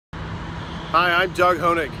Hi, I'm Doug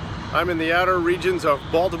Honig. I'm in the outer regions of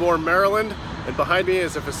Baltimore, Maryland, and behind me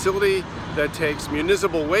is a facility that takes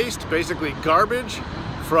municipal waste, basically garbage,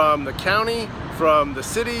 from the county, from the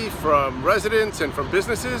city, from residents, and from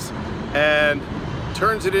businesses, and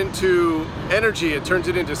turns it into energy. It turns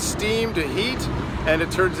it into steam to heat, and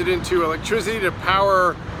it turns it into electricity to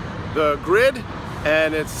power the grid,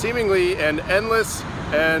 and it's seemingly an endless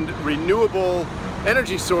and renewable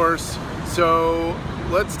energy source. So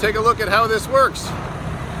let's take a look at how this works.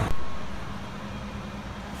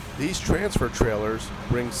 These transfer trailers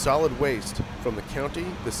bring solid waste from the county,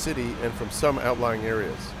 the city, and from some outlying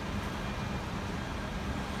areas.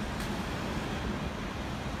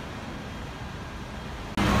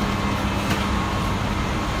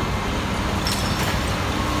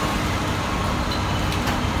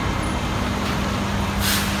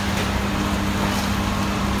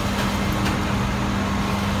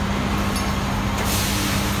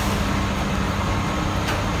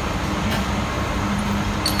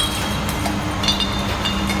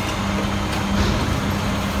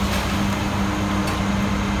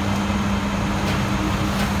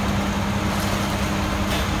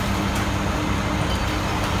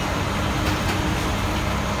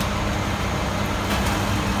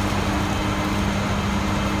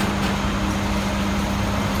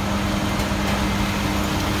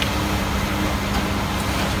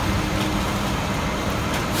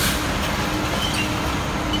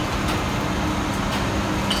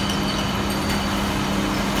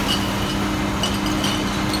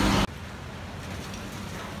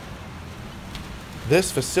 This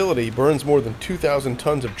facility burns more than 2,000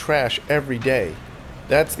 tons of trash every day.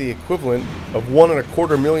 That's the equivalent of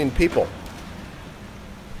 1.25 million people.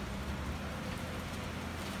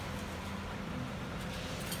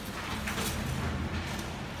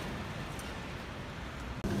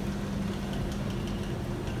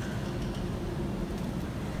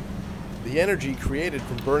 The energy created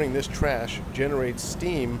from burning this trash generates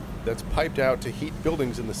steam that's piped out to heat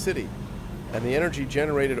buildings in the city. And the energy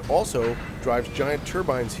generated also drives giant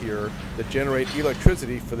turbines here that generate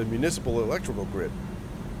electricity for the municipal electrical grid.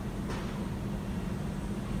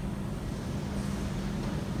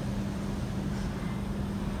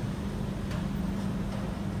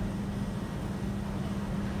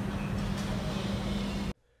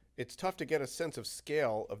 It's tough to get a sense of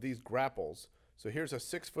scale of these grapples, so here's a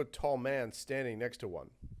 6-foot-tall man standing next to one.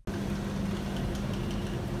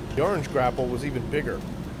 The orange grapple was even bigger.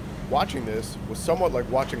 Watching this was somewhat like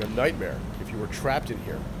watching a nightmare if you were trapped in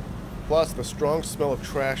here. Plus, the strong smell of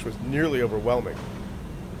trash was nearly overwhelming.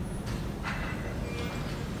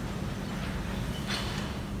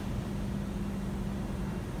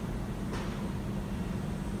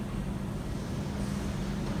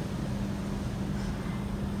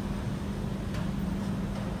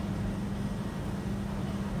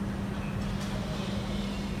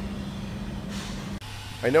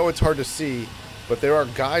 I know it's hard to see, but there are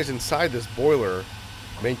guys inside this boiler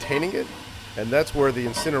maintaining it, and that's where the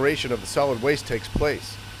incineration of the solid waste takes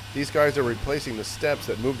place. These guys are replacing the steps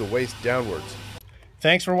that move the waste downwards.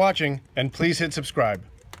 Thanks for watching, and please hit subscribe.